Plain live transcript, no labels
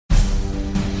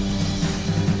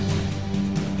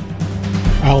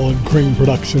Alan Crane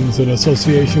Productions, in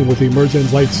association with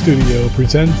Emergent Light Studio,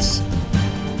 presents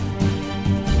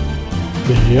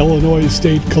the Illinois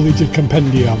State Collegiate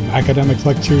Compendium, Academic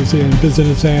Lectures in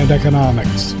Business and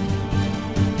Economics.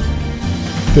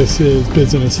 This is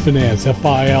Business Finance,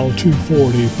 FIL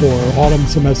 240 for autumn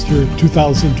semester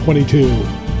 2022.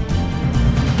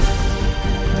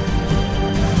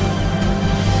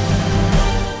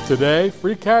 Today,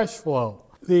 free cash flow.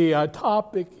 The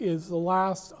topic is the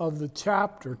last of the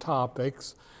chapter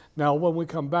topics. Now, when we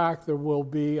come back, there will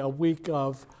be a week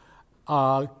of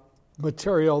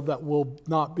material that will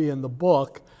not be in the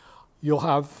book. You'll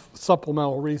have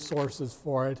supplemental resources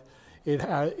for it.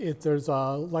 There's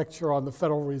a lecture on the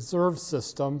Federal Reserve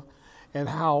System and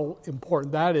how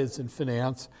important that is in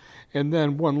finance. And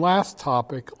then one last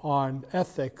topic on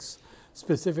ethics,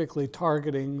 specifically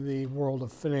targeting the world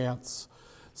of finance.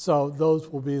 So those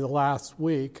will be the last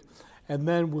week, and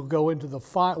then we'll go into the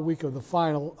week of the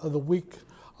final.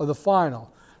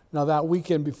 Now, that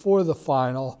weekend before the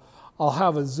final, I'll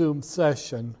have a Zoom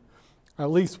session,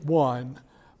 at least one,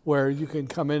 where you can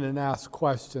come in and ask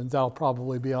questions. That'll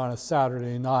probably be on a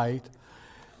Saturday night.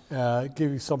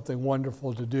 Give you something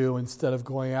wonderful to do instead of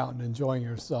going out and enjoying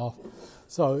yourself.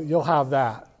 So you'll have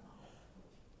that.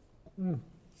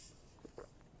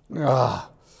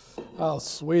 How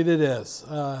sweet it is.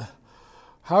 How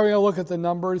are you going to look at the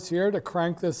numbers here to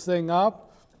crank this thing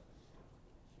up?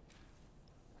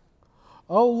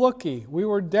 Oh, looky, we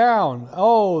were down.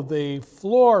 Oh, the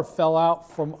floor fell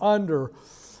out from under.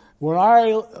 When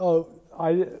I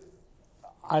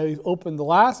opened the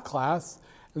last class,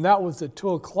 and that was at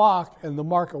 2 o'clock, and the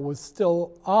market was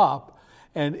still up,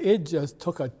 and it just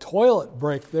took a toilet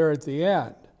break there at the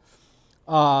end.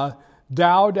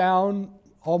 Dow down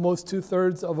almost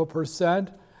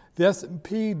 0.2%. The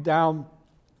S&P down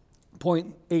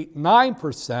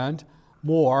 0.89%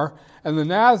 more, and the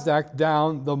NASDAQ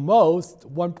down the most,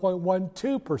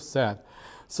 1.12%.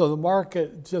 So the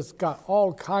market just got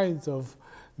all kinds of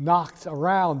knocked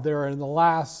around there in the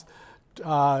last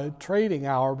trading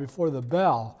hour before the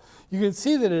bell. You can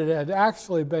see that it had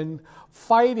actually been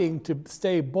fighting to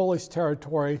stay bullish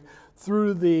territory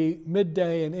through the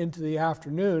midday and into the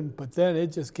afternoon, but then it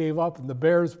just gave up and the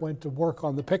bears went to work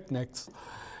on the picnics,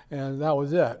 and that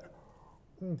was it.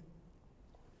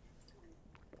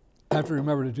 I have to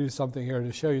remember to do something here,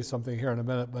 to show you something here in a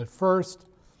minute, but first,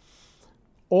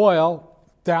 oil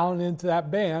down into that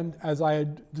band, as I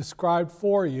had described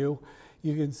for you.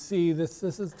 You can see this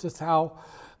is just how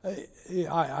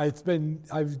I've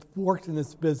worked in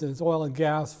this business, oil and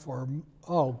gas, for,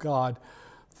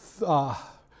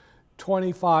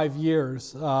 25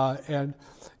 years, and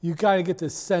you got to get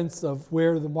this sense of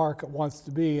where the market wants to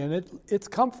be, and it's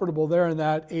comfortable there in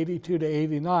that 82 to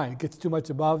 89. It gets too much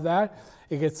above that,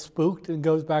 it gets spooked and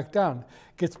goes back down.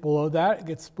 It gets below that, it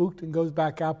gets spooked and goes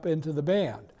back up into the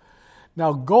band.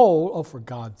 Now gold, oh, for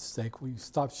God's sake, will you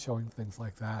stop showing things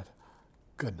like that?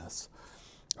 Goodness.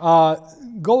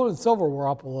 Gold and silver were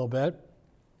up a little bit,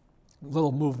 a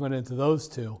little movement into those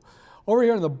two. Over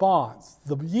here in the bonds,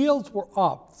 the yields were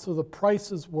up, so the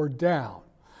prices were down.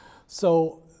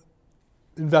 So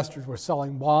investors were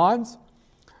selling bonds,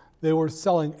 they were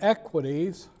selling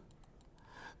equities.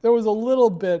 There was a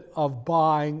little bit of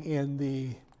buying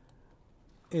in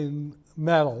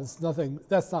metals. Nothing,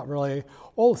 that's not really.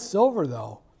 Oh, silver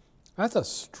though, that's a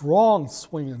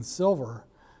swing in silver.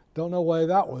 Don't know why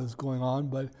that was going on,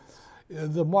 but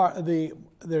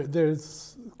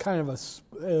there's kind of a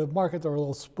market that are a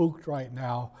little spooked right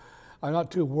now. I'm not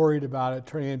too worried about it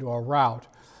turning into a rout.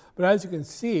 But as you can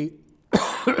see,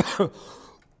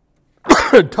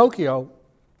 Tokyo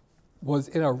was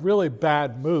in a really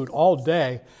bad mood all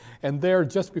day, and there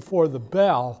just before the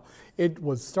bell, it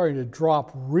was starting to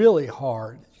drop really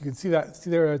hard. You can see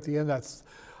there at the end,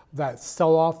 that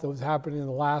sell-off that was happening in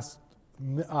the last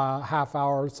half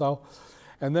hour or so.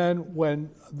 And then when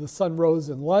the sun rose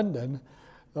in London,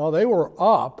 they were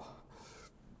up,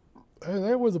 and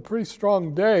it was a pretty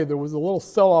strong day. There was a little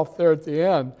sell-off there at the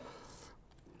end.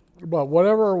 But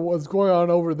whatever was going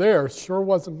on over there sure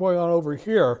wasn't going on over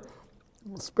here,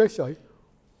 especially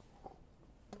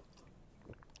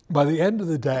by the end of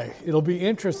the day. It'll be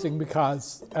interesting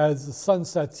because as the sun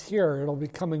sets here, it'll be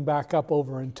coming back up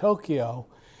over in Tokyo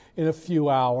in a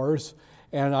few hours.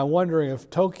 And I'm wondering if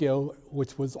Tokyo,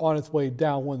 which was on its way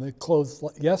down when it closed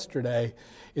yesterday,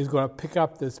 is going to pick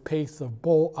up this pace of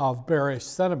bearish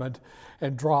sentiment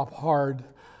and drop hard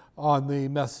on the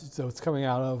message that's coming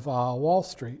out of Wall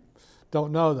Street.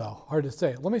 Don't know, though. Hard to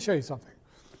say. Let me show you something.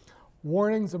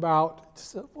 Warnings about...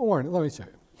 let me show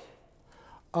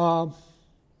you.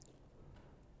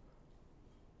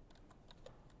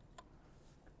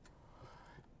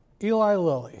 Eli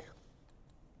Lilly.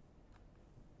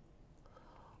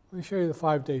 Let me show you the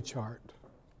 5-day chart.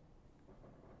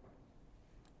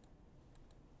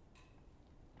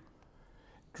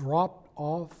 Dropped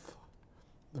off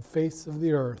the face of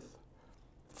the earth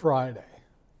Friday.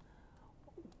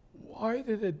 Why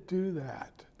did it do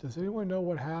that? Does anyone know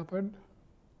what happened?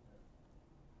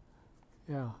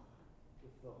 Yeah.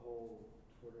 With the whole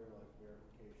Twitter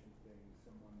verification thing,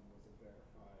 someone was a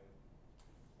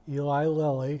verified. Eli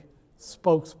Lilly,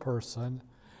 spokesperson,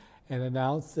 and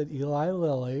announced that Eli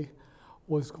Lilly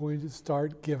was going to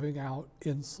start giving out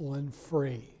insulin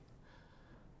free.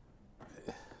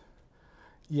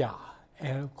 Yeah,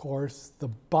 and of course the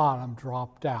bottom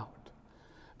dropped out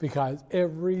because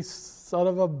every son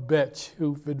of a bitch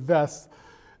who invests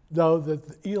know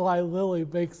that Eli Lilly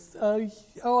makes a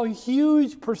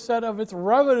huge percent of its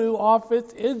revenue off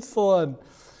its insulin.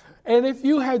 And if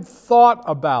you had thought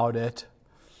about it,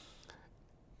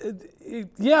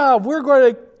 yeah, we're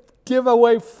going to give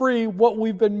away free what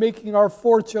we've been making our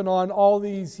fortune on all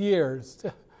these years.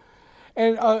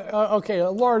 And, okay, a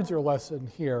larger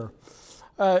lesson here.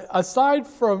 Aside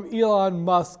from Elon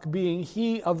Musk being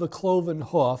he of the cloven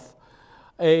hoof,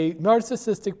 a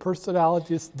narcissistic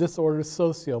personality disorder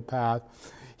sociopath,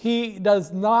 he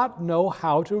does not know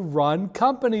how to run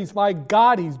companies. My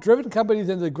God, he's driven companies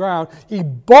into the ground. He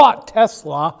bought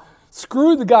Tesla,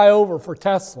 screwed the guy over for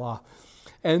Tesla,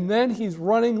 and then he's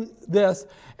running this.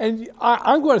 And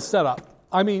I'm going to set up.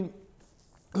 I mean,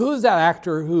 who is that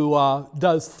actor who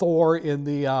does Thor in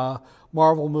the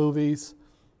Marvel movies?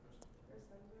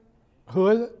 Who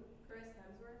is it? Chris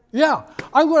Hemsworth? Yeah,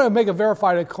 I'm going to make a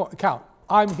verified account.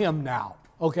 I'm him now,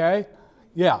 okay?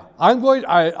 Yeah, I'm going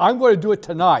to do it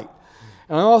tonight.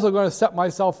 And I'm also going to set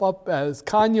myself up as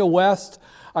Kanye West.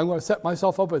 I'm going to set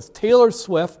myself up as Taylor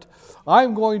Swift.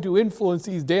 I'm going to influence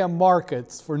these damn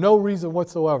markets for no reason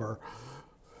whatsoever.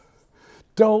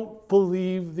 Don't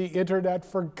believe the internet,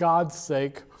 for God's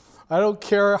sake. I don't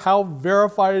care how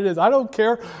verified it is. I don't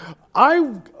care.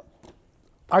 I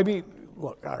mean,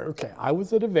 look, okay, I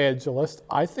was an evangelist.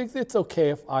 I think it's okay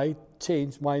if I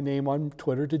change my name on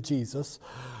Twitter to Jesus.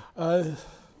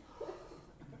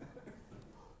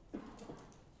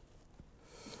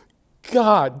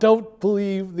 God, don't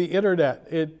believe the internet.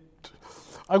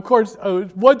 Of course,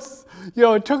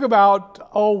 it took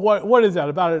about, what is that?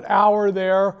 About an hour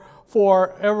there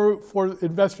for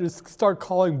investors to start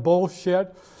calling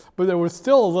bullshit. But there was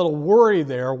still a little worry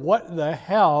there. What the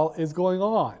hell is going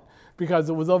on? Because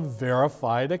it was a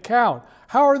verified account.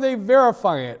 How are they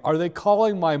verifying it? Are they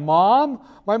calling my mom?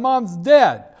 My mom's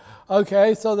dead.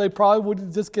 Okay, so they probably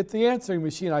wouldn't just get the answering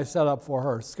machine I set up for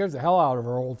her. It scares the hell out of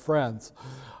her old friends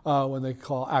when they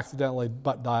accidentally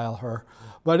butt dial her.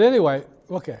 But anyway,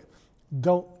 okay,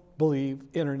 don't believe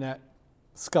internet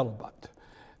scuttlebutt.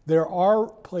 There are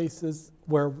places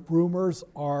where rumors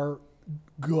are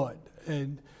good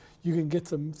and you can get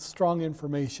some strong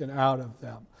information out of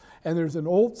them. And there's an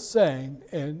old saying,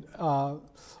 and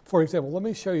for example, let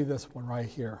me show you this one right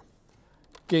here.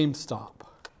 GameStop.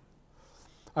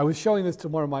 I was showing this to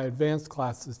one of my advanced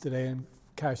classes today in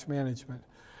cash management.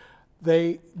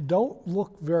 They don't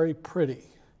look very pretty.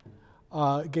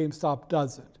 GameStop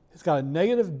doesn't. It's got a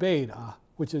negative beta,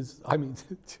 which is,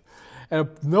 and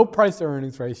no price to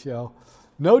earnings ratio,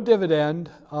 no dividend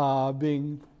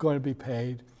going to be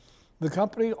paid. The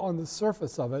company on the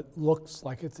surface of it looks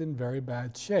like it's in very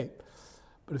bad shape.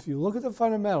 But if you look at the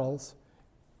fundamentals,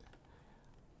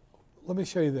 let me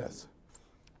show you this.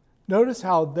 Notice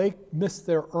how they missed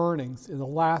their earnings in the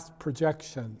last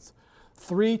projections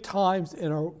 3 quarters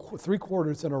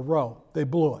in a row. They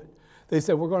blew it. They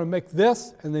said, we're going to make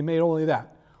this, and they made only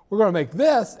that. We're going to make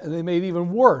this, and they made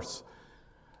even worse.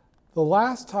 The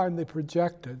last time they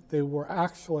projected, they were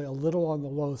actually a little on the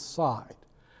low side.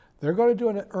 They're going to do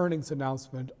an earnings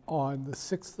announcement on the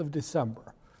 6th of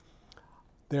December.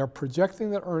 They're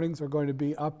projecting that earnings are going to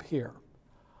be up here.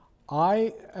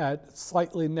 I at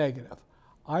slightly negative.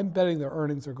 I'm betting their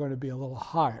earnings are going to be a little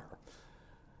higher.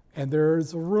 And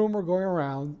there's a rumor going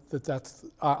around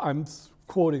I'm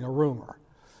quoting a rumor.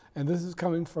 And this is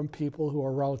coming from people who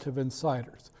are relative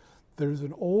insiders. There's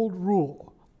an old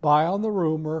rule, buy on the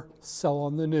rumor, sell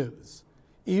on the news.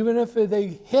 Even if they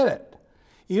hit it,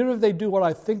 even if they do what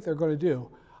I think they're going to do,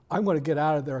 I'm going to get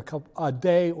out of there a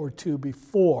day or two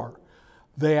before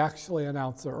they actually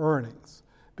announce their earnings,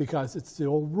 because it's the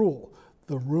old rule.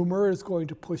 The rumor is going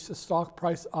to push the stock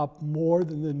price up more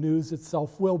than the news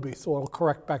itself will be, so it'll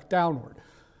correct back downward.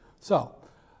 So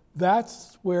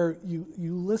that's where you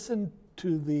listen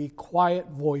to the quiet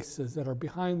voices that are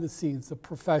behind the scenes, the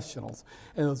professionals.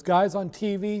 And those guys on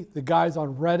TV, the guys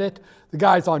on Reddit, the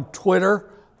guys on Twitter,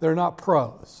 They're not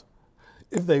pros.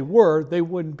 If they were, they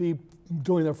wouldn't be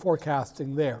doing their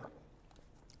forecasting there.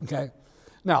 Okay?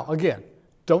 Now, again,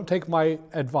 don't take my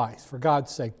advice. For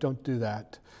God's sake, don't do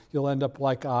that. You'll end up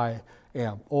like I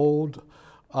am, old,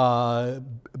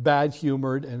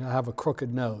 bad-humored, and have a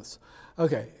crooked nose.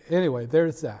 Okay, anyway,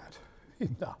 there's that.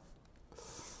 Enough.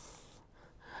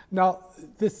 Now,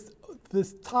 this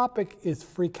topic is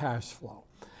free cash flow.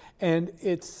 And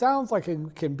it sounds like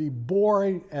it can be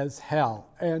boring as hell.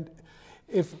 And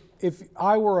if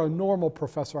I were a normal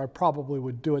professor, I probably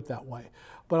would do it that way.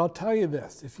 But I'll tell you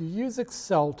this, if you use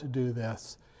Excel to do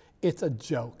this, it's a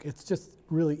joke. It's just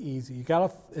really easy.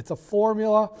 It's a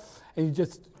formula, and you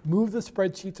just move the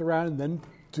spreadsheets around and then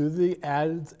do the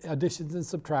additions and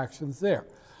subtractions there.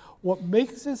 What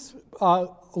makes this a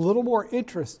little more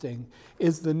interesting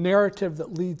is the narrative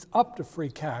that leads up to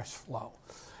free cash flow.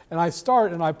 And I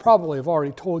probably have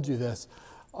already told you this,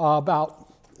 probably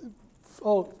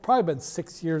been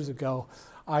 6 years ago,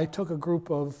 I took a group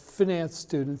of finance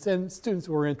students, and students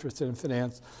who were interested in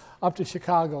finance, up to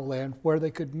Chicagoland where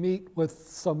they could meet with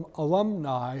some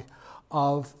alumni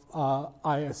of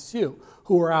ISU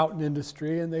who were out in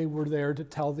industry, and they were there to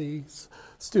tell these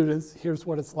students, here's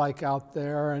what it's like out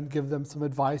there, and give them some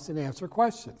advice and answer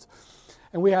questions.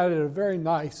 And we had a very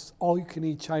nice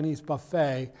all-you-can-eat Chinese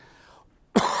buffet.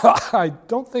 I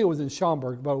don't think it was in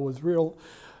Schaumburg, but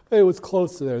it was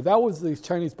close to there. That was the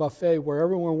Chinese buffet where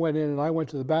everyone went in, and I went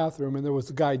to the bathroom, and there was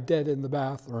a guy dead in the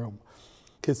bathroom.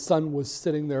 His son was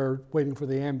sitting there waiting for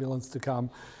the ambulance to come.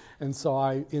 And so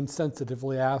I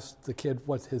insensitively asked the kid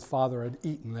what his father had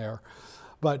eaten there.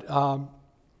 But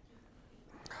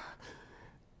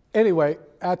anyway,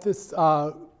 at this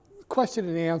question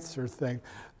and answer thing,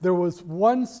 there was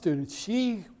one student,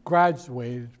 she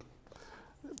graduated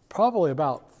probably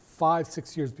about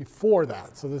 5-6 years before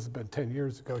that. So this has been 10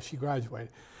 years ago, she graduated.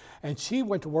 And she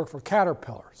went to work for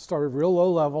Caterpillar, started real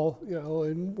low level,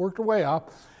 and worked her way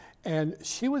up. And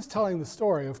she was telling the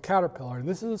story of Caterpillar, and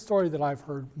this is a story that I've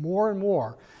heard more and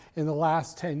more in the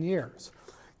last 10 years.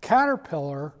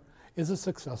 Caterpillar is a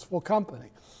successful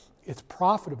company. It's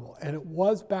profitable, and it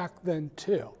was back then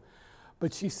too.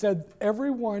 But she said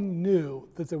everyone knew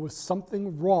that there was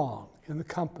something wrong in the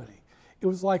company. It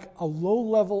was like a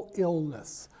low-level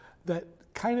illness that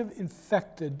kind of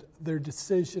infected their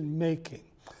decision making.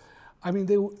 I mean,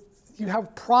 you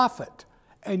have profit,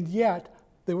 and yet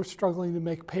they were struggling to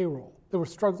make payroll. They were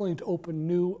struggling to open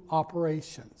new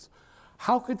operations.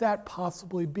 How could that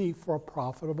possibly be for a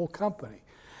profitable company?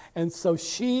 And so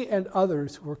she and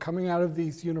others who were coming out of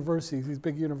these universities, these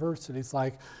big universities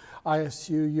like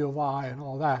ISU, U of I, and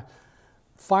all that,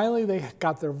 finally they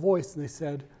got their voice and they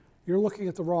said, you're looking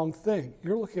at the wrong thing.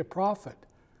 You're looking at profit.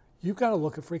 You've got to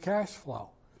look at free cash flow.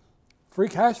 Free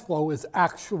cash flow is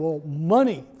actual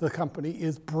money the company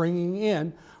is bringing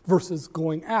in versus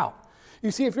going out.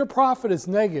 You see, if your profit is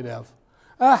negative,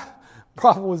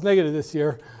 profit was negative this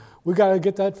year, we got to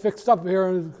get that fixed up here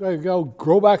and go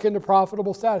grow back into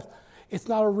profitable status. It's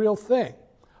not a real thing.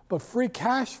 But free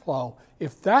cash flow,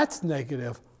 if that's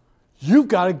negative, you've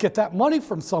got to get that money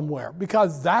from somewhere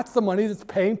because that's the money that's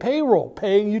paying payroll,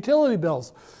 paying utility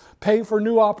bills, paying for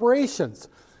new operations.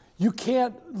 You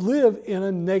can't live in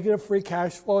a negative free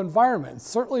cash flow environment,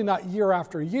 certainly not year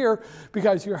after year,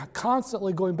 because you're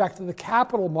constantly going back to the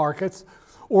capital markets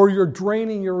or you're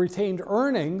draining your retained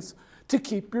earnings to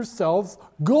keep yourselves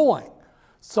going.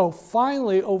 So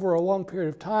finally, over a long period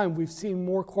of time, we've seen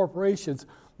more corporations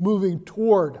moving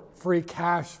toward free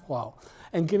cash flow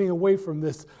and getting away from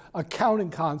this accounting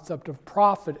concept of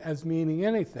profit as meaning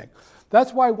anything.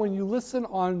 That's why when you listen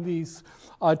on these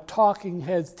talking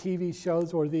heads TV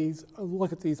shows or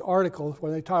look at these articles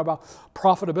where they talk about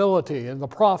profitability and the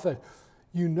profit,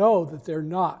 you know that they're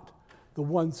not the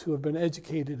ones who have been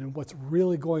educated in what's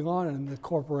really going on in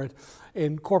corporate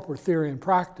theory and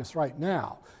practice right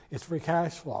now. It's free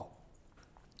cash flow.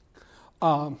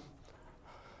 And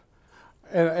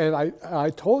I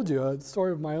told you a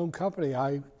story of my own company.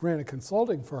 I ran a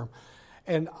consulting firm,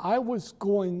 and I was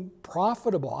going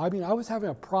profitable. I mean, I was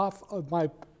having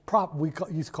we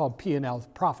used to call them P&L,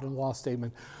 profit and loss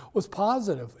statement, was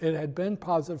positive. It had been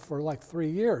positive for like 3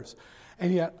 years.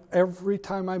 And yet every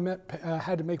time I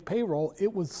had to make payroll,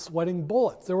 it was sweating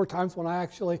bullets. There were times when I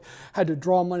actually had to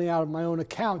draw money out of my own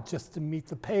account just to meet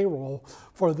the payroll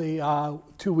for the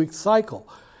 2-week cycle.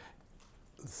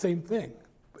 Same thing.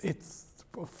 It's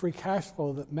free cash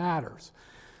flow that matters.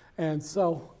 And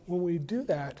so when we do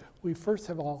that, we first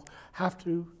of all have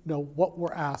to know what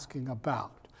we're asking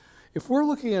about. If we're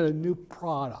looking at a new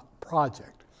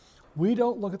project, we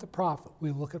don't look at the profit,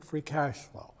 we look at free cash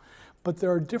flow. But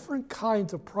there are different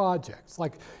kinds of projects.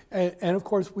 And of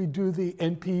course, we do the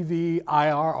NPV,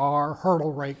 IRR,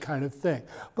 hurdle rate kind of thing.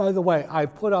 By the way, I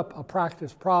put up a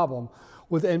practice problem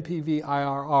with NPV,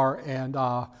 IRR,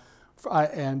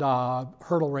 and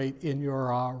hurdle rate in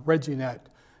your ReggieNet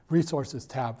resources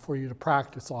tab for you to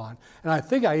practice on. And I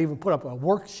think I even put up a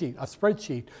worksheet, a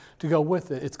spreadsheet to go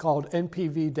with it. It's called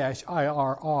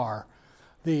NPV-IRR,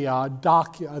 the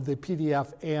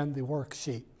PDF and the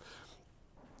worksheet.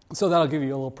 So that'll give you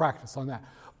a little practice on that.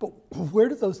 But where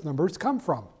do those numbers come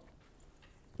from?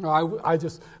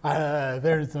 There's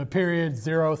the period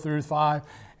 0 through 5,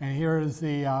 and here is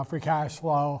the free cash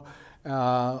flow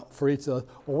for each of those.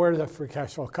 Well, where does that free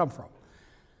cash flow come from?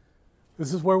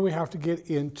 This is where we have to get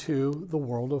into the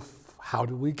world of how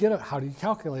do you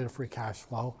calculate a free cash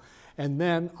flow? And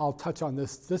then I'll touch on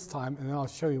this time, and then I'll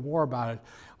show you more about it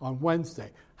on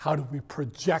Wednesday. How do we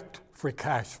project free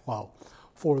cash flow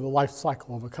for the life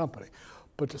cycle of a company?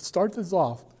 But to start this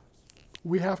off,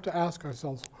 we have to ask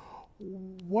ourselves,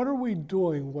 what are we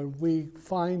doing when we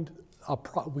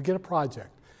we get a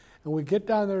project and we get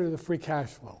down there to the free cash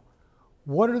flow?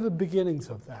 What are the beginnings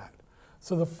of that?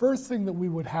 So the first thing that we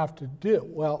would have to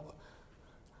do,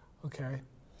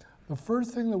 the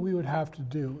first thing that we would have to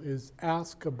do is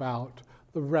ask about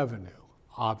the revenue,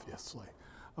 obviously,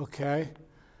 okay?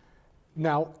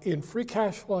 Now, in free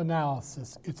cash flow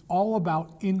analysis, it's all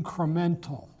about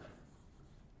incremental.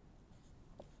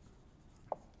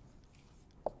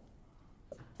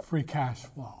 Free cash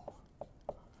flow.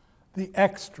 The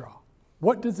extra.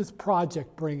 What does this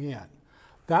project bring in?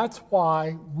 That's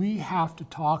why we have to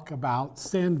talk about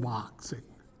sandboxing.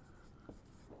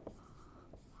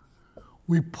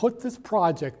 We put this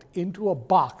project into a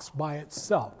box by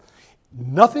itself.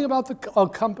 Nothing about the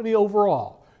company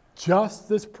overall, just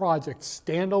this project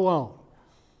standalone,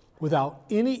 without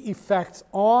any effects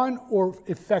on or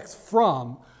effects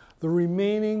from the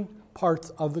remaining parts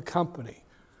of the company.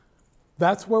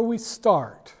 That's where we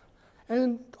start,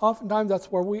 and oftentimes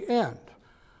that's where we end.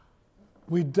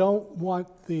 We don't want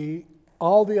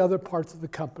all the other parts of the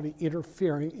company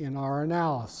interfering in our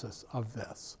analysis of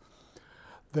this.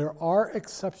 There are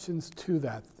exceptions to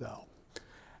that, though,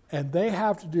 and they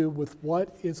have to do with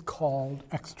what is called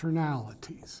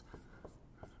externalities.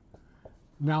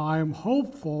 Now, I am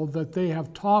hopeful that they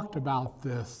have talked about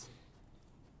this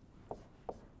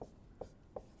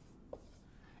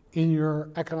in your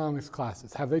economics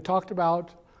classes. Have they talked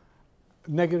about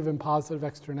negative and positive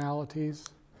externalities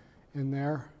in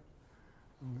there?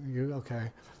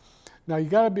 Okay. Now, you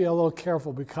got to be a little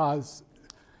careful because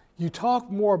you talk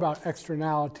more about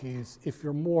externalities if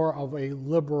you're more of a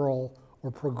liberal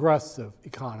or progressive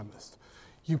economist.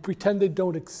 You pretend they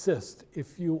don't exist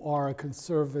if you are a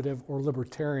conservative or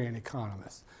libertarian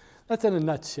economist. That's in a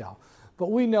nutshell.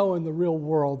 But we know in the real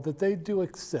world that they do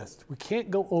exist. We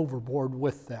can't go overboard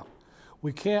with them.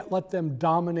 We can't let them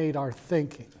dominate our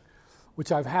thinking,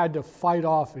 which I've had to fight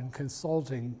off in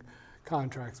consulting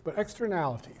contracts. But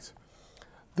externalities.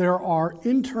 There are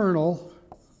internal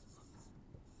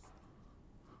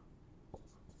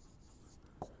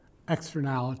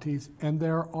externalities and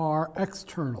there are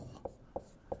external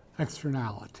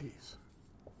externalities.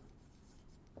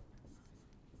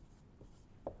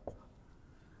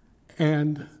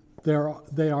 And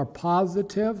they are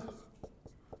positive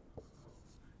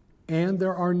and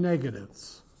there are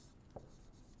negatives.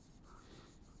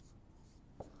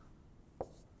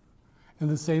 And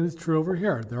the same is true over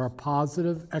here. There are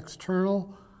positive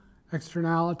external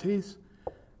externalities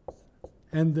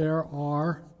and there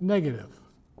are negative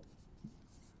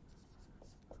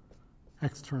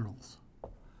externals.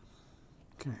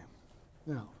 Okay,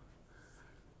 now,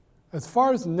 as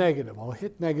far as negative, I'll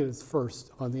hit negatives first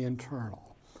on the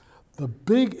internal. The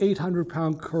big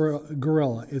 800-pound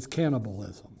gorilla is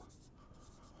cannibalism.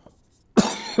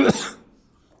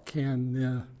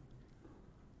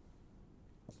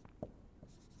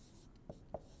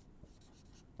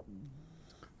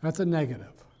 That's a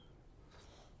negative,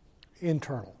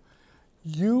 internal.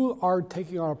 You are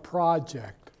taking on a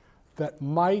project that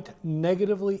might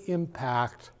negatively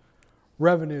impact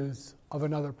revenues of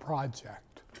another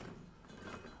project.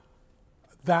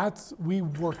 We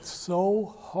worked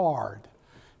so hard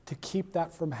to keep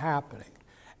that from happening.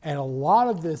 And a lot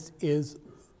of this is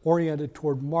oriented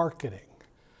toward marketing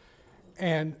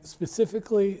and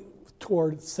specifically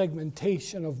toward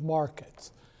segmentation of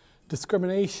markets,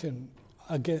 discrimination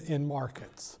in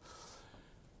markets.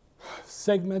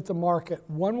 Segment the market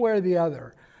one way or the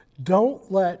other.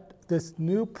 Don't let this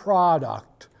new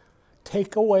product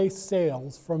take away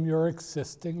sales from your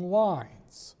existing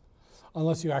lines,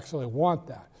 unless you actually want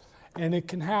that. And it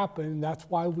can happen. That's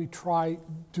why we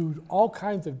do all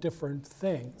kinds of different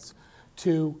things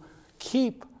to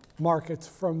keep markets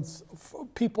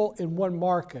people in one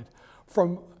market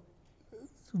from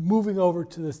moving over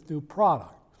to this new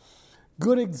product.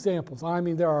 Good examples. I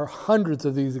mean, there are hundreds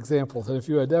of these examples. And if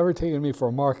you had ever taken me for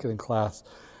a marketing class,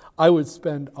 I would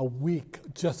spend a week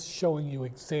just showing you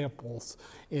examples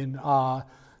in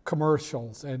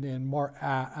commercials and in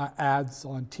ads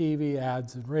on TV,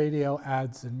 ads in radio,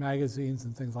 ads in magazines,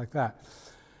 and things like that.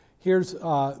 Here's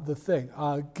the thing.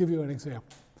 I'll give you an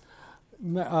example.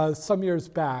 Some years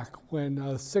back,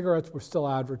 when cigarettes were still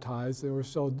advertised, they were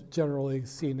still generally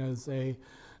seen as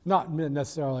not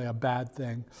necessarily a bad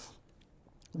thing.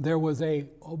 There was a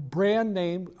brand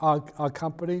name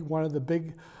company, one of the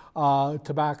big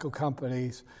tobacco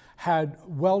companies, had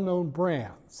well-known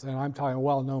brands, and I'm talking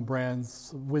well-known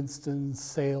brands: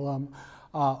 Salem,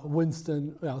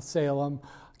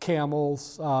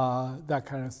 Camels, that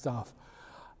kind of stuff.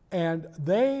 And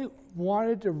they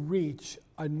wanted to reach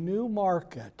a new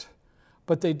market,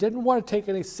 but they didn't want to take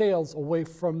any sales away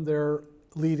from their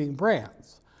leading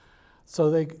brands.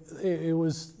 So it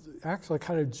was actually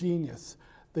kind of genius.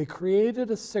 They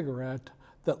created a cigarette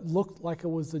that looked like it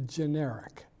was a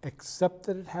generic, except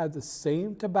that it had the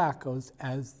same tobaccos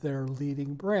as their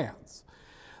leading brands.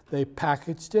 They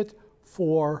packaged it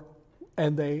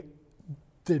and they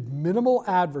did minimal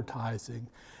advertising,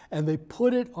 and they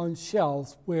put it on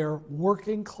shelves where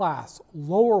working class,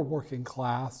 lower working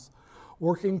class,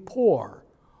 working poor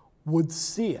would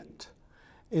see it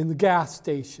in the gas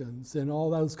stations and all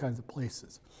those kinds of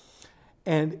places.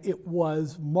 And it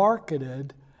was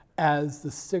marketed as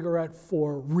the cigarette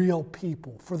for real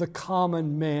people, for the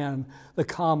common man, the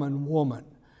common woman.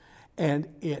 And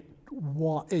it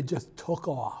just took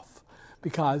off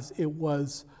because it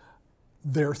was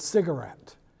their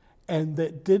cigarette. And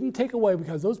that didn't take away,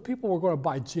 because those people were going to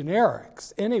buy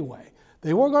generics anyway.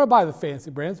 They weren't going to buy the fancy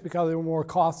brands because they were more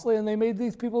costly, and they made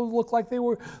these people look like they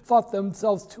thought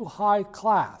themselves too high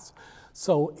class.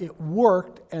 So it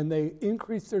worked, and they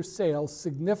increased their sales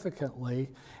significantly.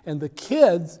 And the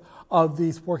kids of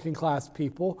these working class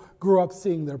people grew up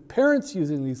seeing their parents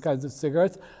using these kinds of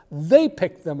cigarettes. They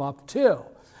picked them up too.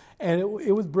 And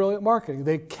it was brilliant marketing.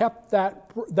 They kept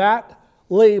that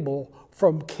label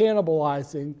from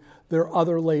cannibalizing their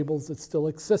other labels that still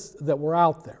exist, that were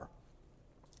out there.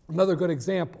 Another good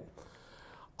example,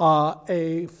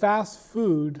 a fast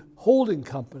food holding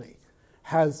company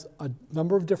has a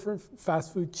number of different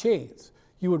fast food chains.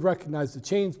 You would recognize the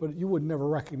chains, but you would never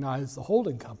recognize the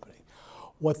holding company.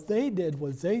 What they did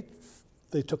was they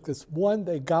took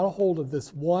they got a hold of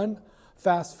this one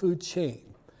fast food chain,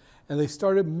 and they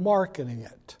started marketing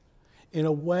it in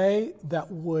a way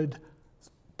that would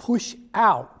push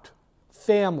out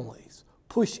families,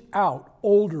 push out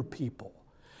older people,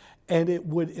 and it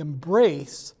would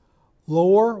embrace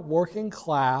lower working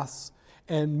class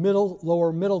and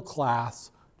lower middle class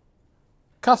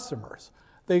customers.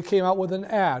 They came out with an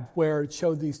ad where it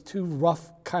showed these two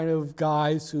rough kind of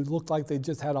guys who looked like they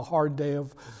just had a hard day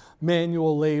of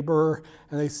manual labor,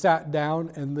 and they sat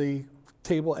down, and the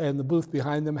table and the booth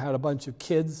behind them had a bunch of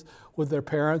kids with their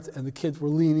parents, and the kids were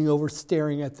leaning over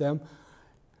staring at them.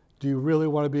 Do you really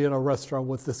want to be in a restaurant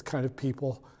with this kind of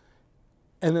people?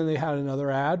 And then they had another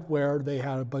ad where they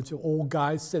had a bunch of old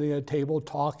guys sitting at a table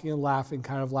talking and laughing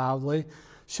kind of loudly.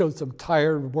 Showed some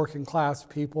tired working class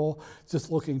people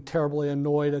just looking terribly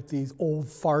annoyed at these old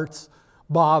farts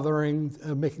bothering,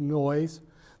 making noise.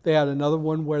 They had another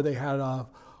one where they had a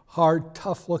hard,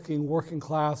 tough-looking working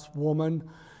class woman.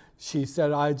 She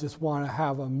said, I just want to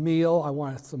have a meal, I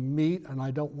want some meat, and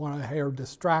I don't want to hear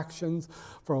distractions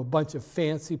from a bunch of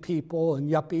fancy people and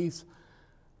yuppies.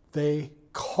 They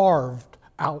carved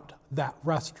out that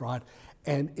restaurant,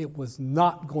 and it was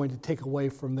not going to take away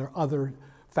from their other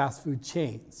fast food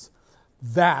chains.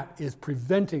 That is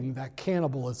preventing that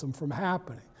cannibalism from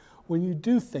happening when you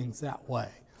do things that way.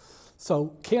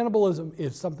 So cannibalism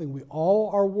is something we all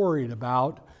are worried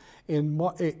about in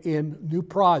new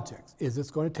projects. Is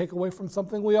this going to take away from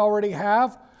something we already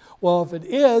have? Well, if it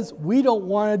is, we don't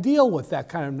want to deal with that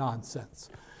kind of nonsense.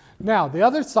 Now, the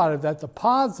other side of that, the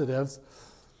positives,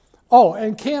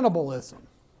 and cannibalism.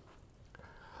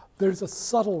 There's a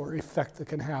subtler effect that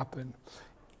can happen.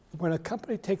 When a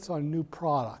company takes on a new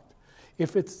product,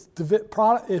 if its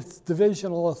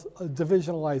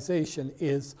divisionalization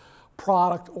is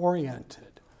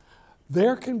product-oriented,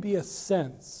 there can be a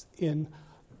sense in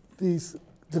these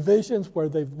divisions where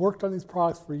they've worked on these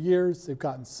products for years, they've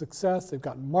gotten success, they've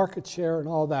gotten market share and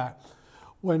all that.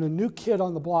 When a new kid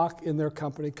on the block in their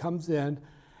company comes in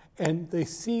and they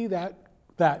see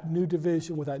that new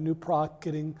division with that new product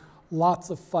getting lots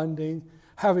of funding,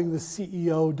 having the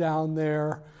CEO down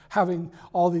there, having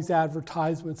all these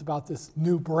advertisements about this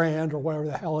new brand or whatever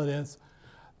the hell it is,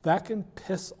 that can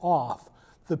piss off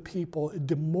the people. It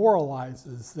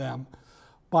demoralizes them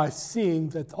by seeing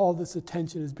that all this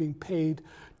attention is being paid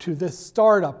to this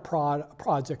startup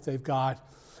project they've got.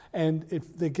 And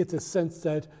if they get the sense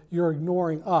that you're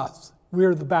ignoring us,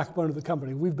 we're the backbone of the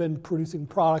company. We've been producing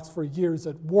products for years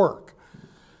at work.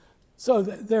 So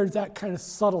there's that kind of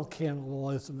subtle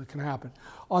cannibalism that can happen.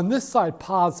 On this side,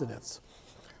 positives.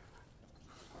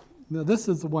 Now this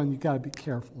is the one you got to be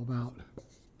careful about.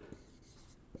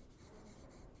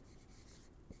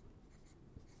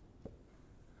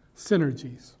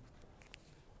 Synergies.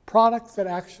 Products that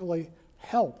actually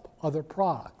help other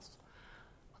products.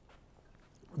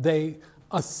 They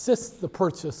assist the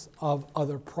purchase of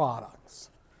other products.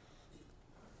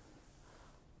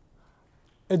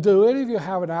 And do any of you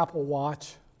have an Apple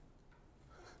Watch?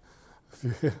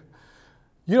 You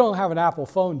don't have an Apple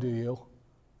phone, do you?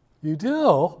 You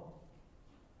do.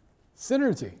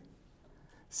 Synergy.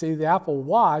 See, the Apple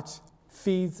Watch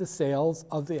feeds the sales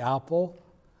of the Apple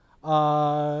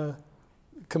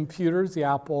computers, the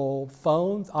Apple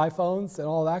phones, iPhones, and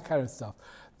all that kind of stuff.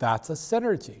 That's a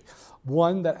synergy.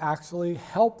 One that actually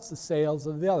helps the sales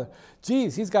of the other.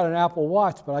 Geez, he's got an Apple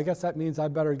Watch, but I guess that means I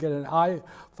better get an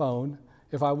iPhone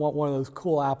if I want one of those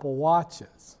cool Apple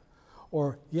Watches.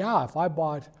 Or, yeah, if I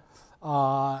bought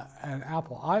an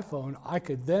Apple iPhone, I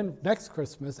could then next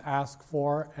Christmas ask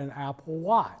for an Apple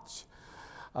Watch.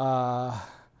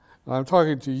 I'm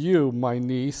talking to you, my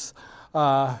niece.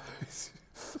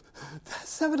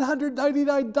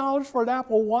 $799 for an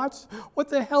Apple Watch? What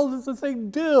the hell does the thing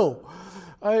do?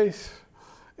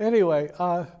 Anyway,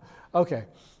 okay,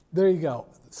 there you go.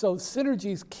 So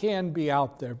synergies can be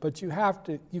out there, but you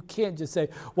can't just say,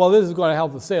 well, this is going to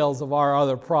help the sales of our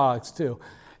other products too.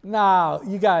 No,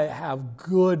 you got to have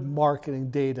good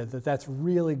marketing data that that's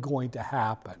really going to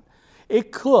happen.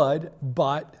 It could,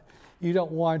 but you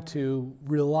don't want to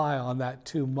rely on that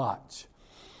too much.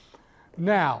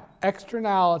 Now,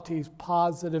 externalities,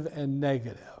 positive and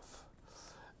negative.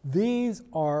 These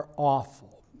are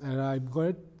awful, and I'm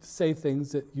going to say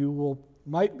things that you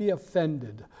might be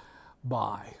offended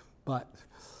by, but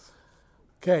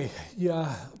okay,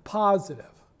 yeah,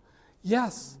 positive.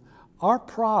 Yes, our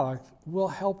product will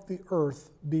help the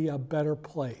earth be a better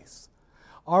place.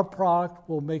 Our product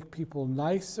will make people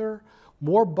nicer.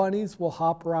 More bunnies will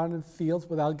hop around in fields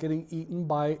without getting eaten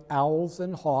by owls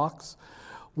and hawks.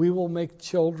 We will make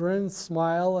children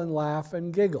smile and laugh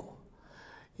and giggle.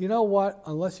 You know what?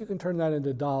 Unless you can turn that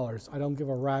into dollars, I don't give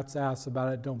a rat's ass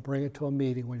about it. Don't bring it to a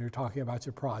meeting when you're talking about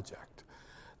your project.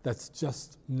 That's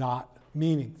just not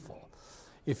meaningful.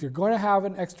 If you're going to have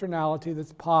an externality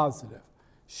that's positive,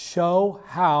 show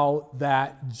how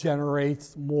that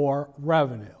generates more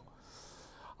revenue.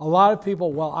 A lot of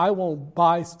people, well, I won't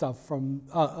buy stuff from,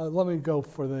 let me go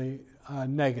for the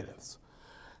negatives.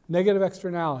 Negative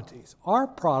externalities. Our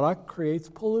product creates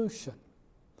pollution.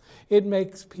 It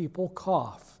makes people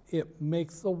cough. It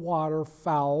makes the water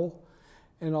foul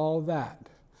and all that.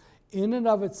 In and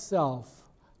of itself,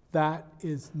 that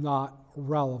is not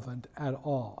relevant at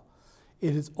all.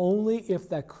 It is only if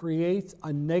that creates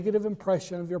a negative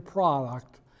impression of your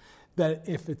product, that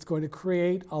if it's going to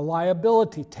create a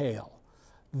liability tail,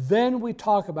 then we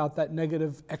talk about that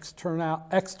negative external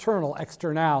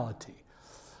externality.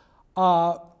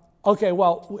 Okay,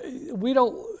 well, we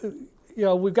don't,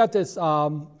 we've got this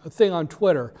thing on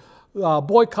Twitter,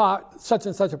 boycott such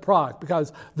and such a product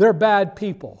because they're bad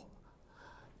people.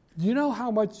 Do you know how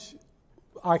much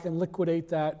I can liquidate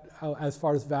that as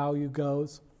far as value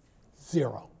goes?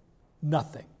 Zero.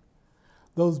 Nothing.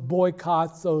 Those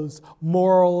boycotts, those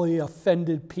morally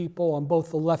offended people on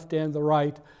both the left and the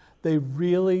right, they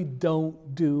really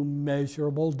don't do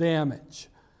measurable damage.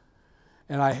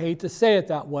 And I hate to say it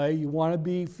that way. You want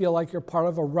to feel like you're part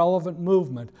of a relevant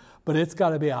movement, but it's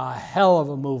got to be a hell of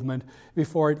a movement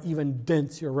before it even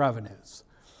dents your revenues.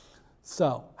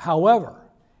 So, however,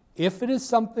 if it is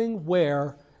something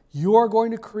where you are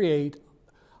going to create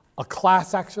a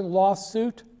class action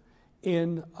lawsuit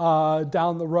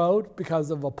down the road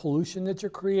because of a pollution that you're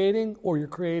creating, or you're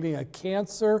creating a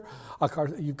cancer,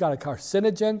 you've got a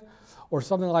carcinogen or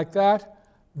something like that,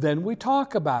 then we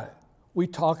talk about it. We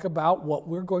talk about what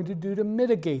we're going to do to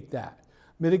mitigate that.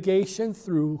 Mitigation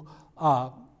through,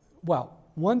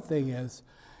 one thing is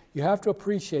you have to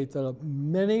appreciate that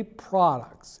many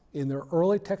products in their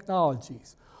early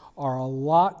technologies are a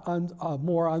lot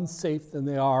more unsafe than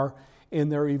they are in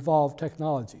their evolved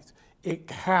technologies. It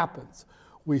happens.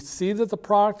 We see that the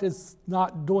product is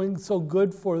not doing so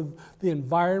good for the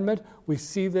environment. We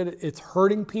see that it's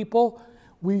hurting people.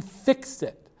 We fix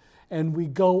it, and we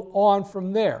go on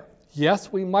from there.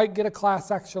 Yes, we might get a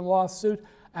class action lawsuit.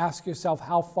 Ask yourself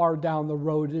how far down the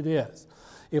road it is.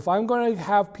 If I'm going to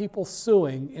have people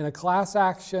suing in a class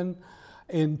action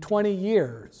in 20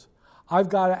 years, I've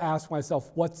got to ask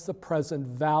myself, what's the present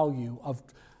value of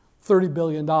 $30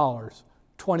 billion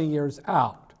 20 years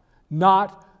out?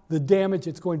 Not the damage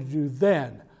it's going to do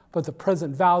then, but the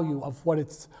present value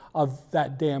of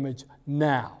that damage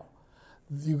now.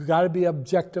 You've got to be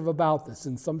objective about this,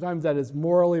 and sometimes that is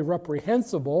morally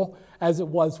reprehensible, as it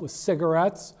was with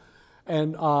cigarettes,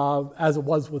 and as it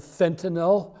was with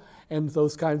fentanyl, and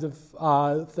those kinds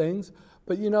of things.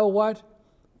 But you know what?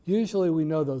 Usually we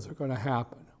know those are going to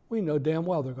happen. We know damn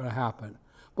well they're going to happen.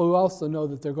 But we also know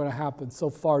that they're going to happen so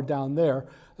far down there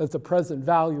that the present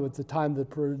value at the time the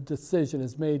decision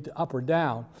is made up or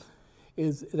down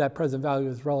is that present value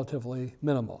is relatively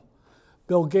minimal.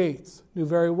 Bill Gates knew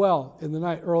very well in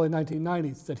the early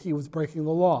 1990s that he was breaking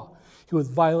the law. He was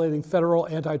violating federal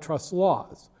antitrust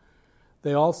laws.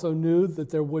 They also knew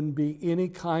that there wouldn't be any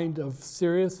kind of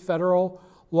serious federal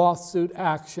lawsuit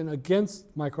action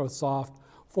against Microsoft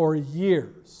for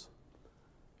years.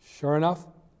 Sure enough,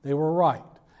 they were right.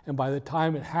 And by the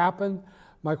time it happened,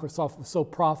 Microsoft was so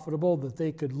profitable that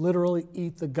they could literally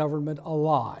eat the government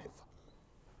alive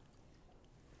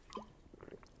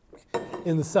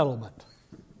in the settlement.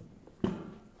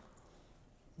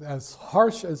 As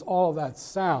harsh as all of that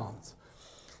sounds,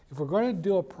 if we're going to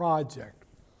do a project,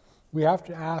 we have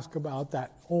to ask about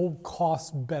that old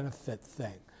cost-benefit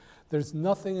thing. There's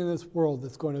nothing in this world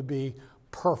that's going to be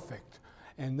perfect,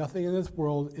 and nothing in this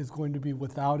world is going to be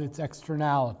without its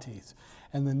externalities.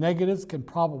 And the negatives can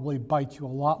probably bite you a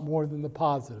lot more than the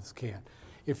positives can.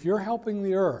 If you're helping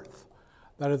the earth,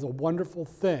 that is a wonderful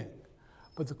thing.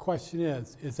 But the question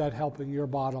is that helping your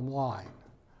bottom line?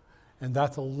 And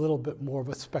that's a little bit more of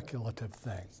a speculative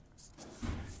thing.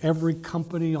 Every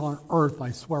company on earth,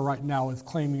 I swear right now, is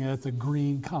claiming that it's a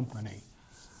green company.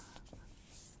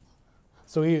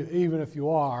 So even if you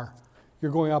are,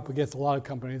 you're going up against a lot of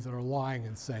companies that are lying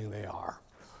and saying they are.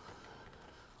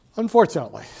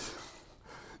 Unfortunately.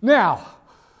 Now,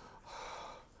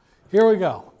 here we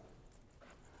go.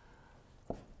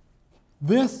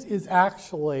 This is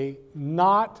actually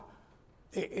not,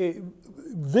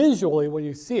 visually when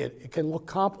you see it, it can look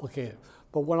complicated.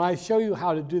 But when I show you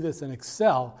how to do this in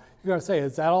Excel, you're going to say,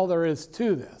 is that all there is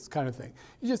to this kind of thing?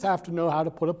 You just have to know how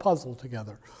to put a puzzle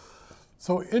together.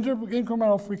 So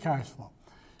incremental free cash flow.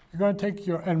 You're going to take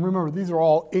and remember, these are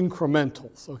all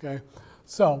incrementals, okay?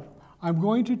 So I'm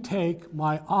going to take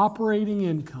my operating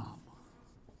income.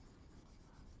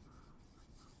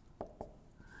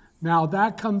 Now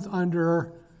that comes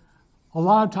under, a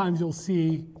lot of times you'll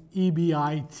see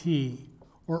EBIT,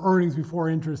 or earnings before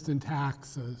interest and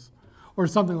taxes, or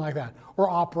something like that, or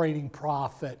operating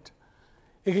profit.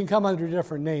 It can come under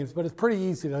different names, but it's pretty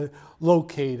easy to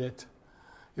locate it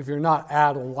if you're not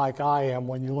addled like I am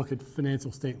when you look at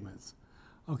financial statements.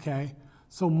 Okay?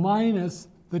 So minus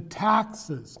the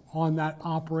taxes on that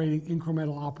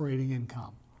incremental operating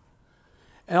income.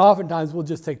 And oftentimes we'll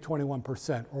just take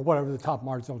 21% or whatever the top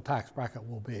marginal tax bracket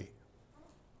will be.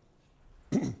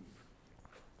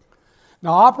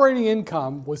 Now, operating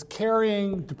income was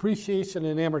carrying depreciation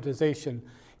and amortization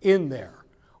in there.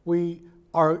 We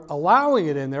are allowing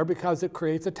it in there because it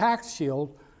creates a tax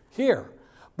shield here.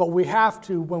 But we have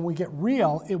to, when we get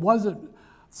real, it wasn't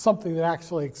something that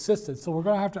actually existed. So we're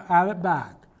going to have to add it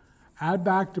back. Add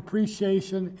back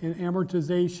depreciation and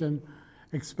amortization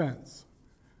expense.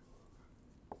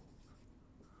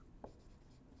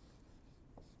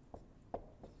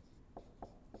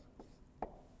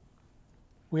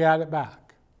 We add it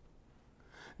back.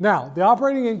 Now, the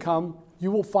operating income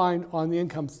you will find on the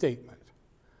income statement.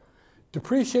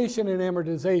 Depreciation and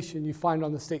amortization you find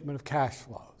on the statement of cash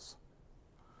flows.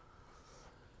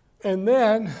 And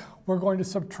then we're going to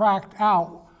subtract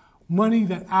out money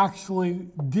that actually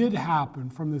did happen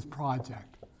from this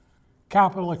project.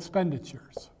 Capital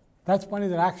expenditures. That's money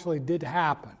that actually did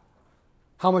happen.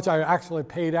 How much I actually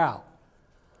paid out.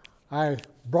 I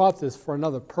brought this for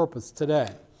another purpose today.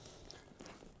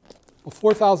 A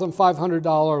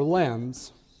 $4,500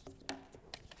 lens,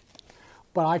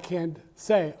 but I can't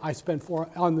say I spent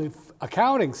on the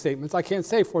accounting statements, I can't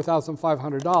say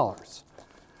 $4,500.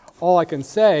 All I can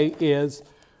say is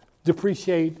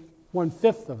depreciate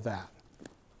 1/5 of that.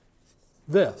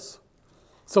 This.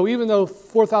 So even though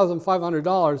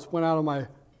 $4,500 went out of my,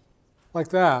 like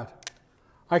that,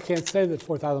 I can't say that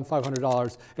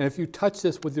 $4,500. And if you touch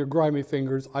this with your grimy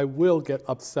fingers, I will get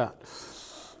upset.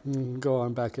 Go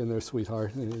on back in there,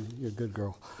 sweetheart. You're a good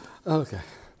girl. Okay.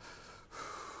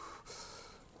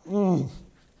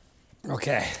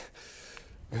 Okay.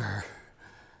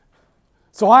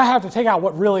 So I have to take out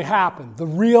what really happened, the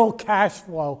real cash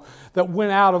flow that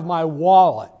went out of my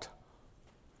wallet.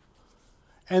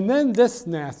 And then this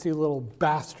nasty little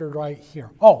bastard right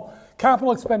here. Oh,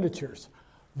 capital expenditures.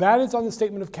 That is on the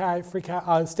statement of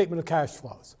cash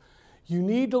flows. You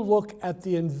need to look at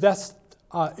the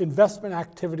investment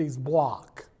activities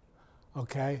block.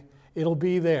 Okay, it'll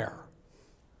be there.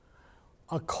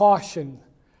 A caution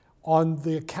on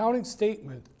the accounting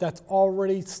statement that's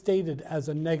already stated as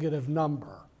a negative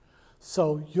number.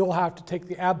 So you'll have to take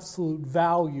the absolute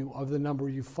value of the number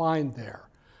you find there.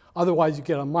 Otherwise, you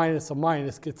get a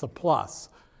minus gets a plus.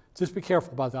 Just be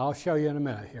careful about that. I'll show you in a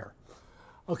minute here.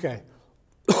 Okay.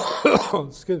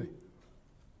 Excuse me.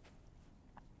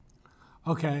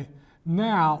 Okay.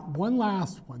 Now, one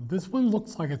last one. This one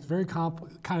looks like it's very kind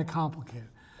of complicated.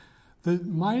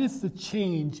 Minus the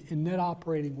change in net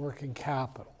operating working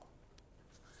capital.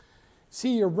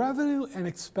 See, your revenue and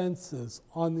expenses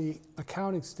on the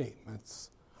accounting statements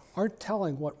aren't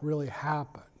telling what really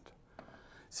happened.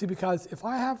 See, because if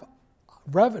I have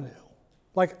revenue,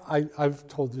 like I've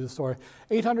told you the story,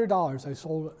 $800 I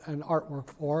sold an artwork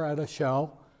for at a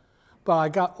show, but I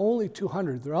got only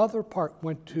 $200. The other part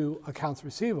went to accounts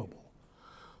receivable.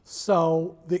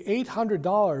 So the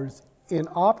 $800 in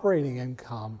operating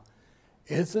income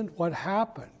isn't what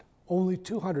happened. Only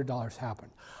 $200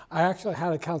 happened. I actually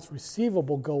had accounts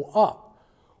receivable go up,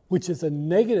 which is a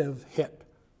negative hit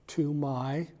to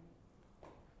my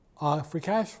free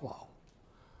cash flow.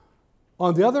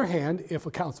 On the other hand, if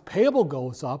accounts payable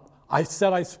goes up, I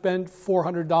said I spent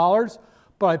 $400,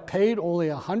 but I paid only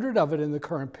 $100 of it in the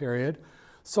current period,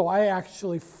 so I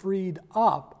actually freed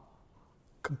up,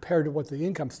 compared to what the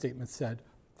income statement said,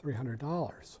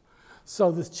 $300.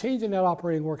 So this change in net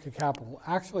operating working capital,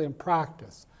 actually in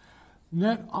practice,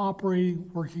 net operating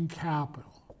working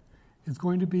capital is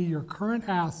going to be your current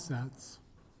assets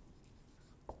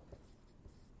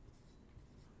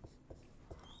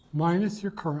minus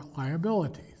your current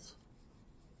liabilities.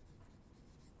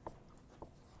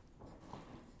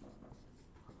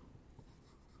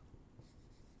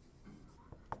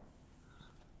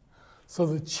 So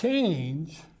the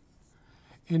change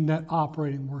in net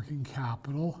operating working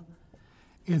capital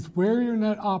is where your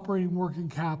net operating working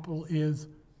capital is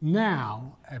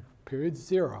now at period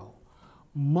 0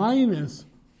 minus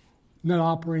net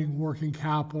operating working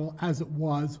capital as it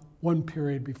was one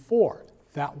period before.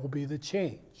 That will be the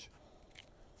change.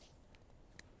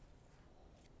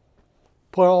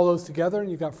 Put all those together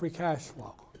and you've got free cash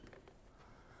flow.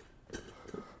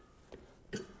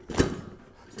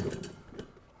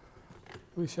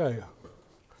 Let me show you.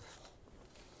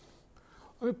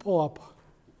 Let me pull up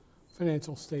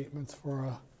financial statements for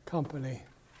a company,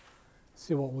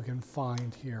 see what we can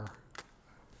find here.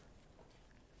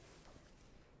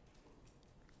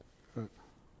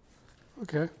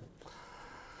 Okay.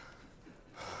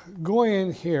 Going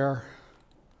in here,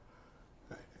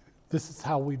 this is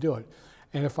how we do it.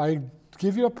 And if I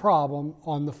give you a problem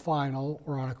on the final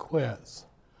or on a quiz,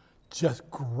 just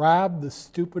grab the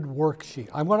stupid worksheet.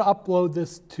 I'm going to upload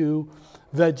this to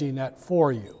VeggieNet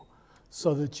for you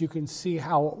so that you can see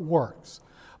how it works.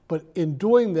 But in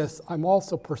doing this, I'm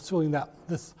also pursuing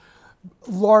this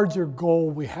larger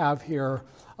goal we have here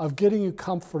of getting you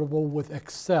comfortable with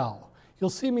Excel. You'll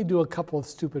see me do a couple of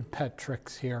stupid pet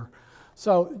tricks here.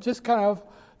 So just kind of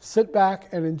sit back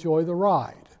and enjoy the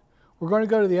ride. We're going to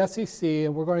go to the SEC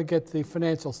and we're going to get the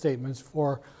financial statements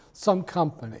for some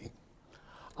company.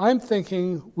 I'm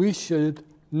thinking we should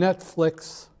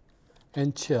Netflix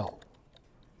and chill.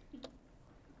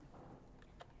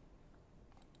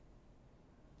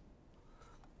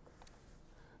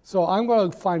 So I'm going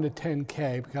to find a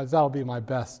 10K because that'll be my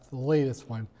best, the latest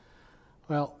one.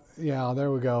 Well, yeah,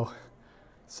 there we go.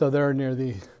 So they're near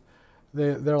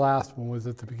their last one was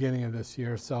at the beginning of this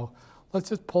year. So let's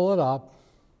just pull it up,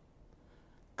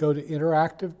 go to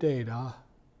interactive data,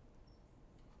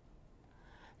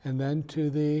 and then to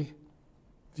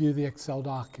view the Excel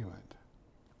document.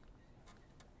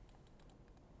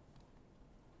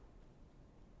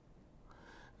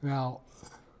 Now,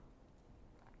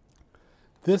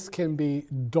 this can be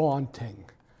daunting.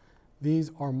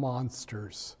 These are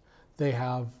monsters. They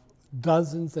have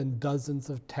dozens and dozens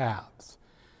of tabs.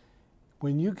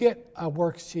 When you get a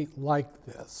worksheet like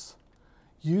this,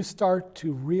 you start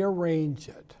to rearrange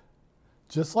it,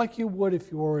 just like you would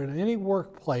if you were in any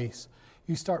workplace.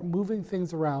 You start moving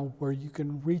things around where you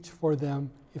can reach for them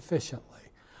efficiently.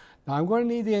 Now I'm going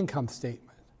to need the income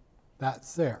statement.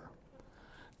 That's there.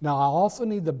 Now I also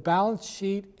need the balance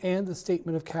sheet and the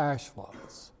statement of cash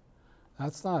flows.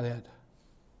 That's not it.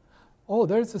 Oh,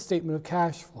 there's the statement of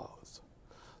cash flows.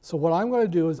 So what I'm going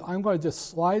to do is I'm going to just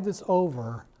slide this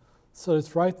over so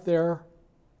it's right there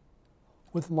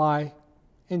with my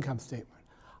income statement.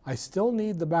 I still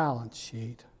need the balance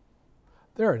sheet.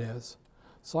 There it is.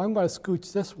 So I'm going to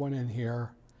scooch this one in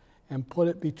here and put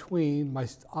it between my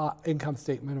income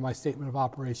statement and my statement of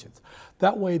operations.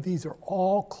 That way these are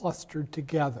all clustered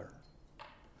together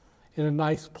in a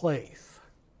nice place.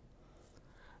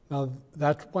 Now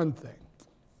that's one thing.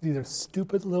 These are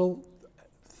stupid little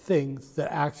things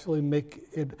that actually make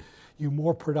you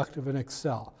more productive in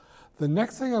Excel. The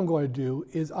next thing I'm going to do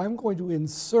is I'm going to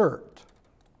insert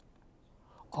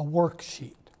a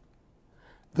worksheet.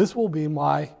 This will be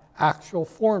my actual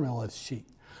formula sheet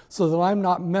so that I'm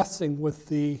not messing with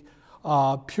the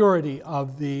purity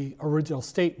of the original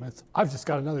statements. I've just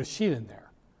got another sheet in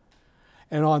there.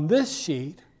 And on this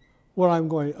sheet,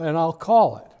 and I'll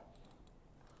call it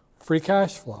free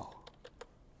cash flow.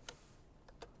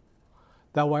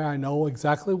 That way I know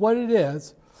exactly what it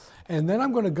is. And then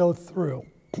I'm going to go through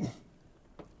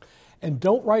and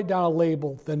don't write down a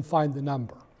label, then find the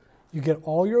number. You get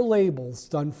all your labels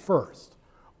done first.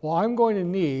 Well, I'm going to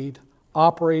need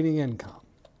operating income.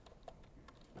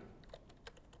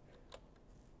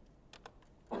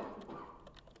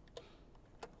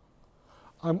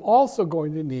 I'm also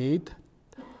going to need,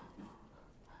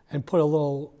 and put a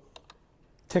little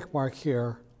tick mark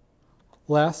here,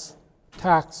 less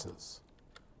taxes.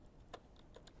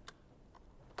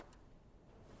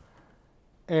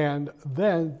 And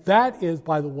then that is,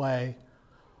 by the way,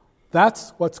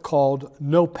 that's what's called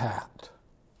NOPAT,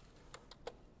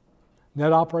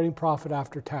 net operating profit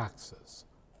after taxes.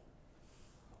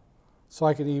 So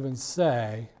I could even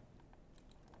say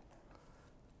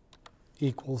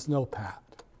equals NOPAT.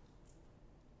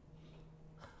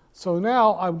 So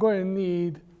now I'm going to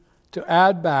need to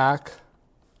add back,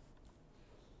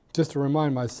 just to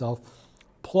remind myself,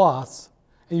 plus,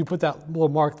 and you put that little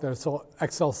mark there so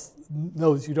Excel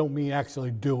knows you don't mean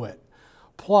actually do it,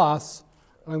 plus,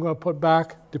 I'm going to put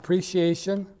back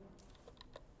depreciation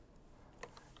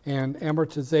and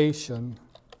amortization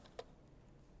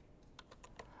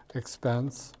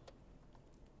expense.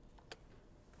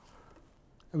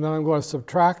 And then I'm going to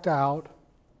subtract out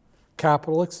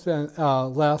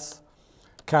less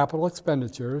capital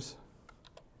expenditures.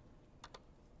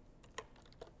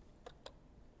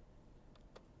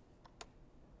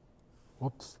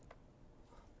 Whoops.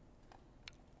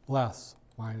 Less,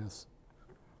 minus.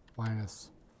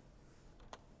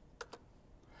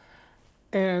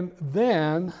 And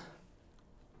then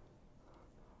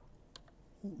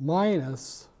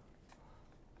minus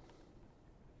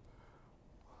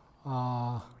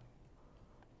find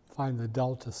the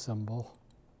delta symbol.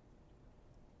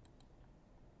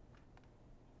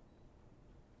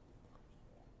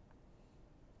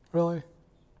 Really?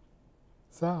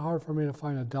 Is that hard for me to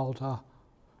find a delta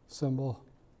symbol?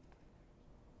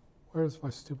 Where's my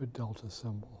stupid delta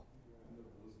symbol?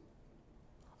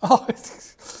 Oh,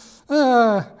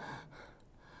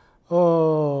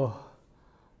 oh.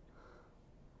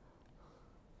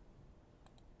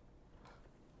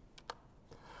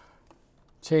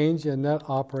 Change in net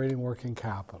operating working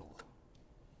capital.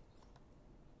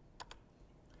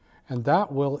 And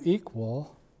that will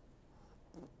equal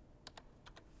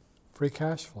free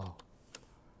cash flow.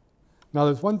 Now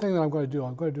there's one thing that I'm going to do.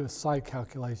 I'm going to do a side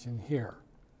calculation here.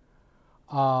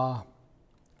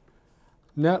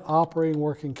 Net operating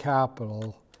working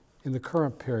capital in the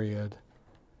current period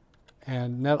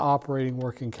and net operating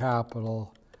working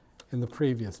capital in the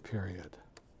previous period.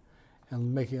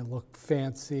 And making it look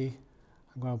fancy,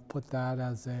 I'm going to put that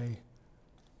as a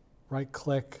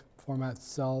right-click, format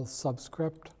cell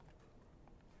subscript,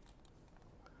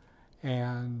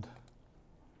 and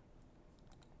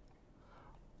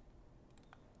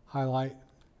highlight,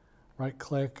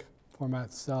 right-click,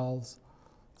 format cells,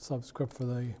 subscript for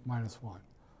the -1.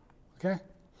 Okay?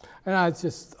 And it's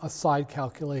just a side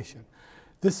calculation.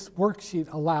 This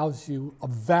worksheet allows you a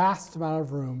vast amount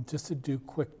of room just to do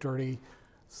quick, dirty,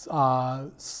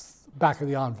 back of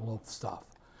the envelope stuff.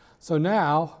 So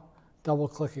now,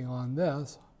 double-clicking on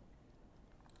this,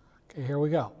 okay, here we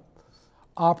go.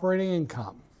 Operating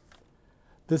income.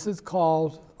 This is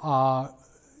called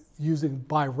using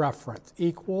by reference.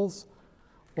 Equals,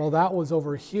 well, that was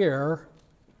over here,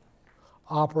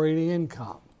 operating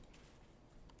income.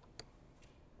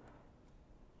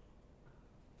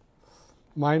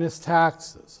 Minus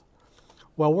taxes.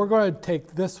 Well, we're going to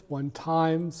take this one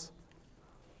times,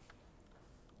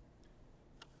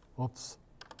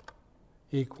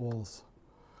 equals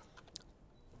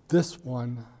this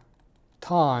one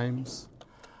times,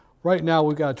 right now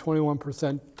we've got a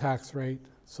 21% tax rate,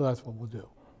 so that's what we'll do.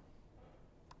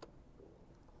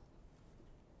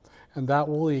 And that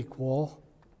will equal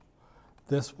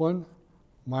this one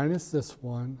minus this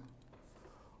one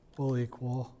will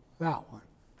equal that one.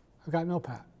 I've got no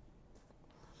pat.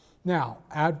 Now,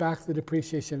 add back the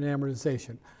depreciation and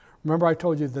amortization. Remember I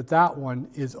told you that that one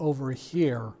is over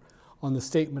here on the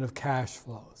statement of cash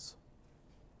flows.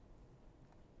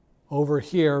 Over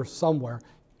here somewhere.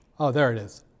 Oh, there it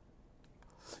is.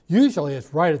 Usually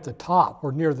it's right at the top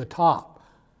or near the top.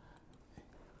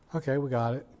 Okay, we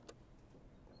got it.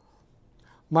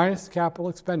 Minus capital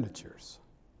expenditures.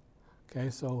 Okay,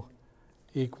 so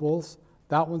equals,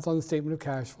 that one's on the statement of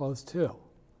cash flows too.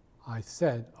 I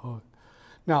said, oh.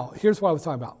 Now, here's what I was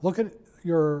talking about. Look at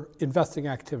your investing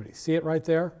activity. See it right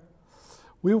there?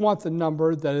 We want the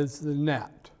number that is the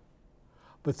net.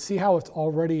 But see how it's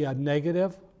already a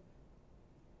negative?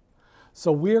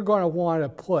 So we're going to want to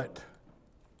put,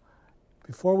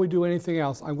 before we do anything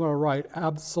else, I'm going to write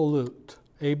absolute,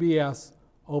 ABS,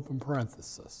 open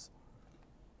parenthesis.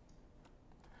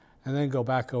 And then go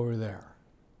back over there.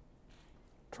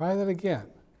 Try that again.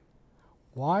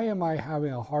 Why am I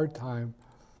having a hard time?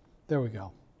 There we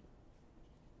go.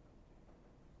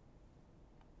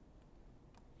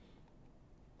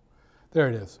 There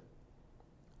it is.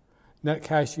 Net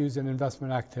cash used in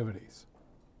investment activities.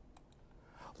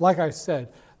 Like I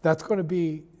said, that's going to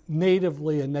be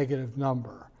natively a negative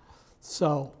number.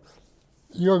 So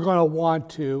you're going to want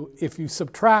to, if you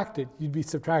subtract it, you'd be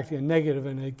subtracting a negative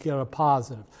and it'd get a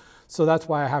positive. So that's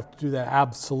why I have to do that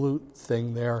absolute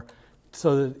thing there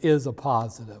so that it is a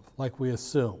positive, like we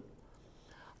assume.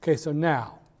 Okay, so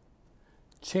now,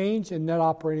 change in net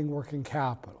operating working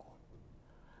capital.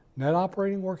 Net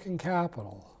operating working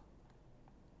capital,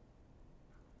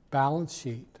 balance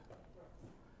sheet.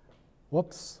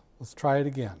 Whoops, let's try it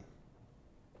again.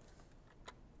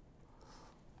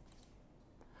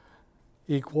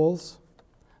 Equals,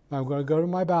 now I'm going to go to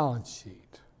my balance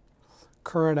sheet.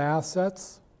 Current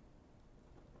assets,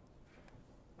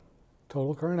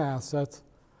 total current assets,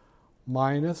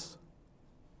 minus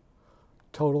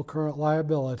total current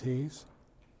liabilities,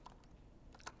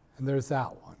 and there's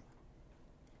that one.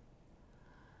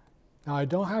 Now I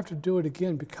don't have to do it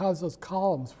again because those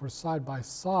columns were side by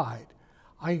side.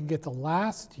 I can get the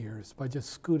last year's by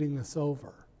just scooting this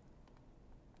over.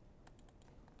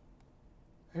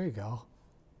 There you go.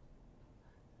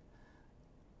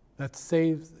 That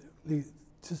saves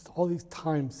just all these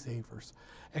time savers.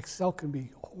 Excel can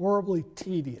be horribly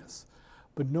tedious,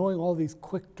 but knowing all these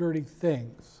quick, dirty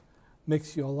things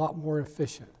makes you a lot more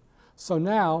efficient. So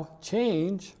now,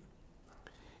 change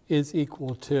is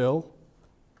equal to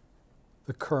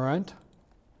the current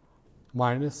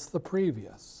minus the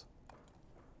previous.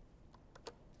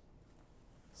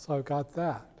 So I've got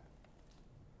that.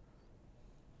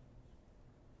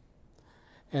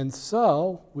 And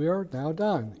so we are now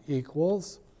done.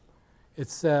 Equals, it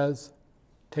says,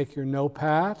 take your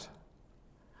NOPAT,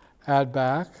 add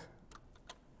back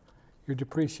your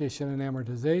depreciation and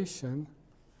amortization,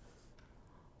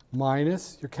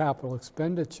 minus your capital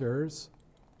expenditures,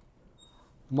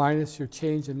 minus your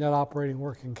change in net operating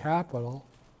working capital,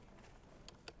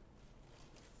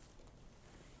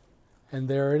 and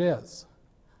there it is.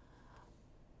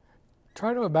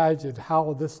 Try to imagine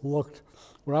how this looked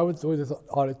when I was doing this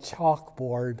on a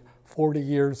chalkboard 40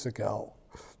 years ago.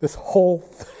 This whole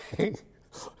thing.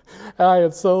 And I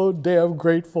am so damn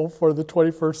grateful for the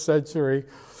 21st century.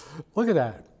 Look at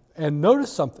that. And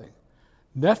notice something.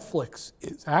 Netflix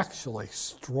is actually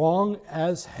strong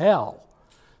as hell.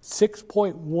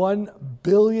 $6.1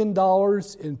 billion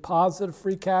in positive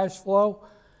free cash flow.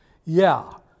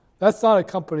 Yeah, that's not a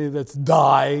company that's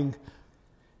dying.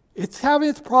 It's having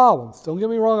its problems. Don't get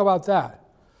me wrong about that.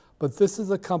 But this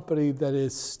is a company that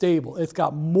is stable. It's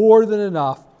got more than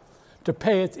enough to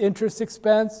pay its interest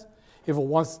expense, if it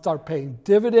wants to start paying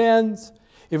dividends,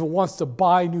 if it wants to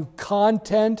buy new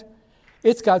content.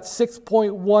 It's got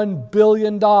 $6.1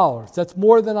 billion. That's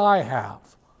more than I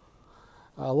have.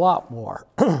 A lot more.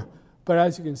 But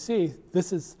as you can see,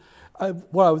 this is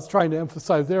what I was trying to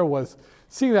emphasize there was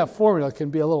seeing that formula can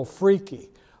be a little freaky.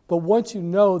 But once you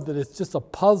know that it's just a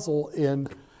puzzle in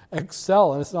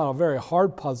Excel, and it's not a very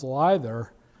hard puzzle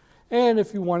either, and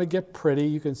if you want to get pretty,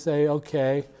 you can say,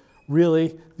 okay,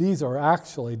 really, these are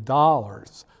actually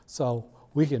dollars. So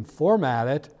we can format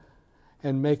it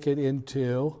and make it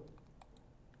into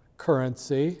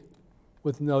currency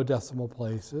with no decimal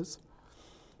places.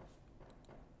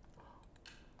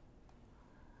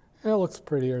 And it looks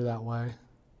prettier that way.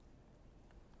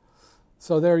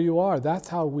 So there you are. That's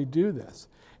how we do this.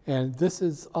 And this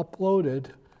is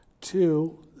uploaded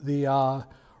to the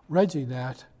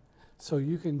ReggieNet, so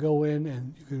you can go in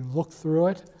and you can look through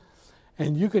it.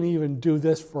 And you can even do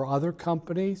this for other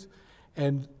companies.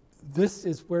 And this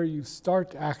is where you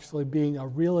start actually being a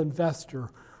real investor,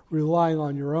 relying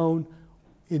on your own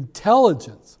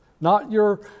intelligence, not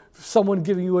someone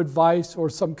giving you advice or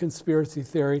some conspiracy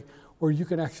theory, where you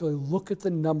can actually look at the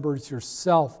numbers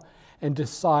yourself and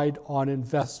decide on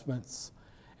investments.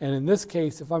 And in this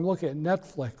case, if I'm looking at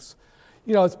Netflix,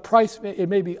 its price, it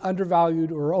may be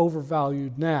undervalued or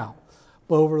overvalued now,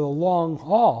 but over the long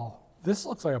haul, this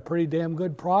looks like a pretty damn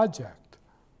good project.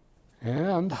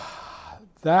 And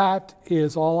that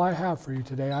is all I have for you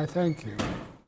today. I thank you.